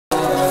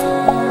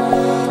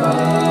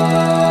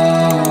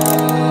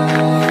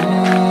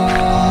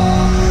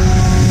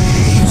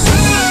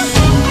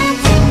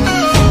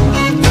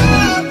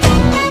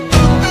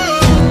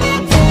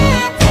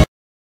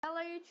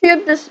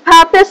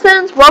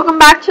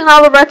back to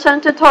another redstone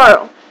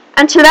tutorial.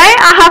 And today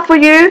I have for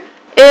you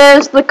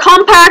is the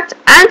compact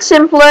and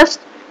simplest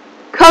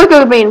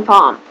cocoa bean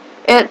farm.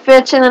 It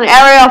fits in an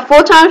area of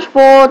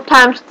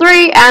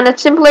 4x4x3 and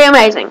it's simply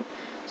amazing.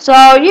 So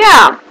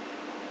yeah,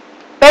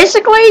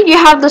 basically you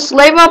have this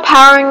lever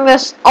powering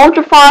this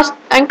ultra fast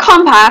and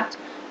compact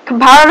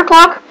comparator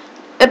clock.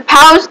 It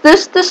powers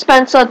this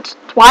dispenser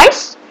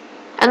twice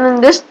and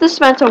then this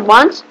dispenser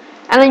once,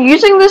 and then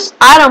using this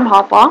item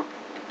hopper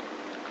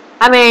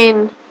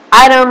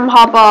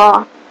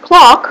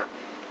clock,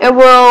 it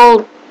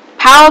will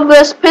power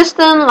this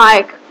piston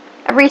like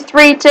every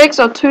 3 ticks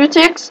or 2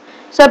 ticks.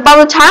 So by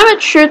the time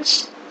it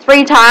shoots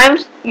 3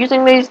 times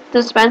using these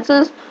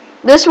dispensers,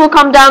 this will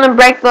come down and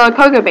break the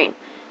cocoa bean.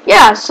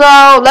 Yeah,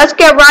 so let's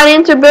get right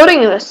into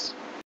building this.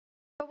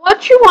 So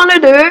what you want to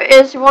do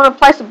is you want to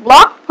place a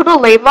block, put a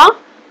lever,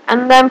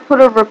 and then put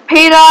a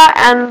repeater,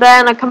 and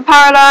then a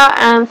comparator,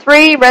 and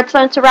 3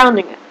 redstone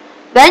surrounding it.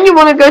 Then you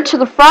want to go to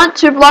the front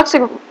 2 blocks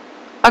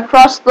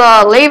across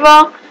the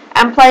lever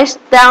and place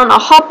down a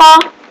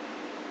hopper,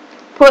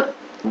 put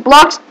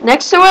blocks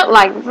next to it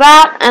like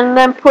that, and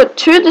then put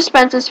 2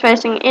 dispensers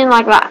facing in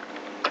like that.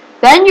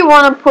 Then you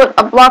want to put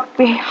a block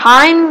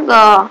behind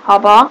the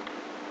hopper,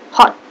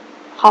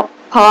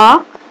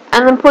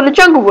 and then put a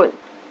jungle wood.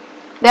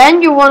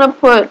 Then you want to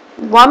put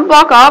 1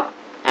 block up,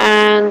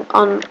 and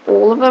on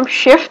all of them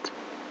shift.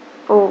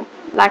 Oh,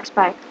 lag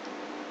spike.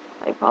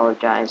 I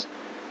apologize.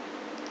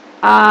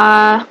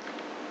 Like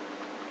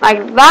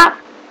that.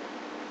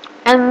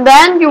 And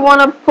then you want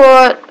to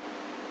put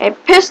a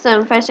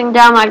piston facing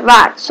down like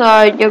that.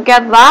 So you'll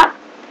get that.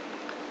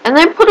 And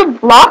then put a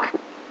block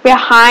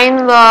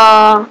behind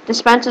the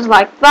dispensers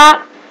like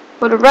that.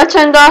 Put a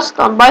redstone dust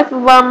on both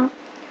of them.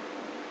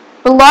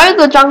 Below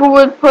the jungle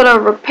wood, put a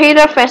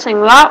repeater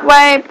facing that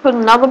way. Put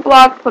another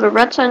block, put a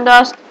redstone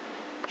dust.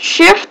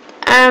 Shift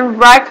and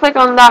right click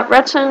on that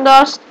redstone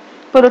dust.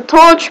 Put a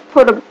torch,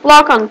 put a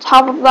block on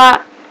top of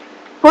that.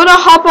 Put a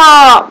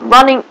hopper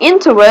running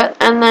into it,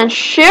 and then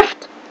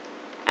shift,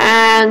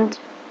 and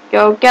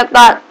you'll get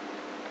that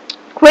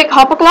quick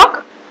hopper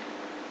clock.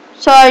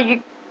 So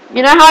you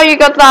know how you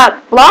got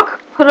that block?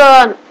 Put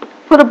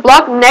a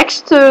block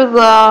next to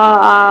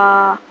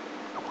the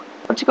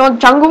what's it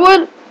called, jungle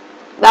wood.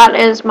 That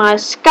is my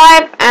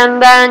Skype,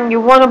 and then you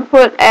want to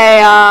put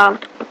a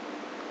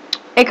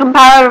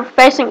comparator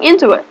facing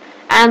into it,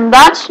 and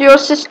that's your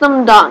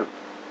system done.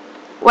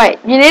 Wait,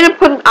 you need to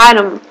put an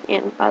item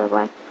in, by the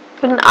way.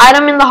 Put an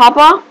item in the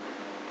hopper,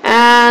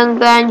 and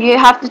then you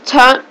have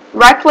to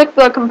right click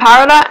the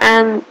comparator,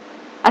 and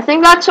I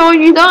think that's all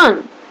you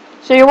done.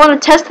 So you want to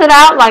test it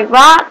out like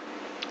that,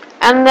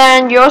 and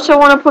then you also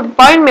want to put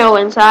bone meal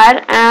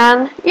inside,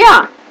 and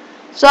yeah.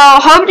 So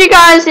hope you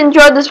guys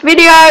enjoyed this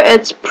video.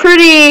 It's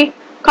pretty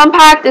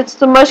compact. It's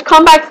the most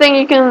compact thing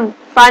you can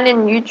find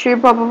in YouTube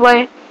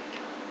probably,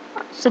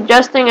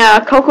 suggesting a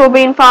cocoa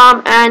bean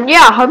farm. And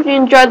yeah, hope you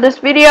enjoyed this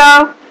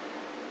video.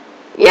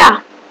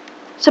 Yeah,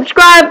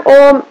 subscribe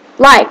or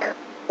like,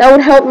 that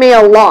would help me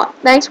a lot.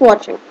 Thanks for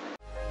watching.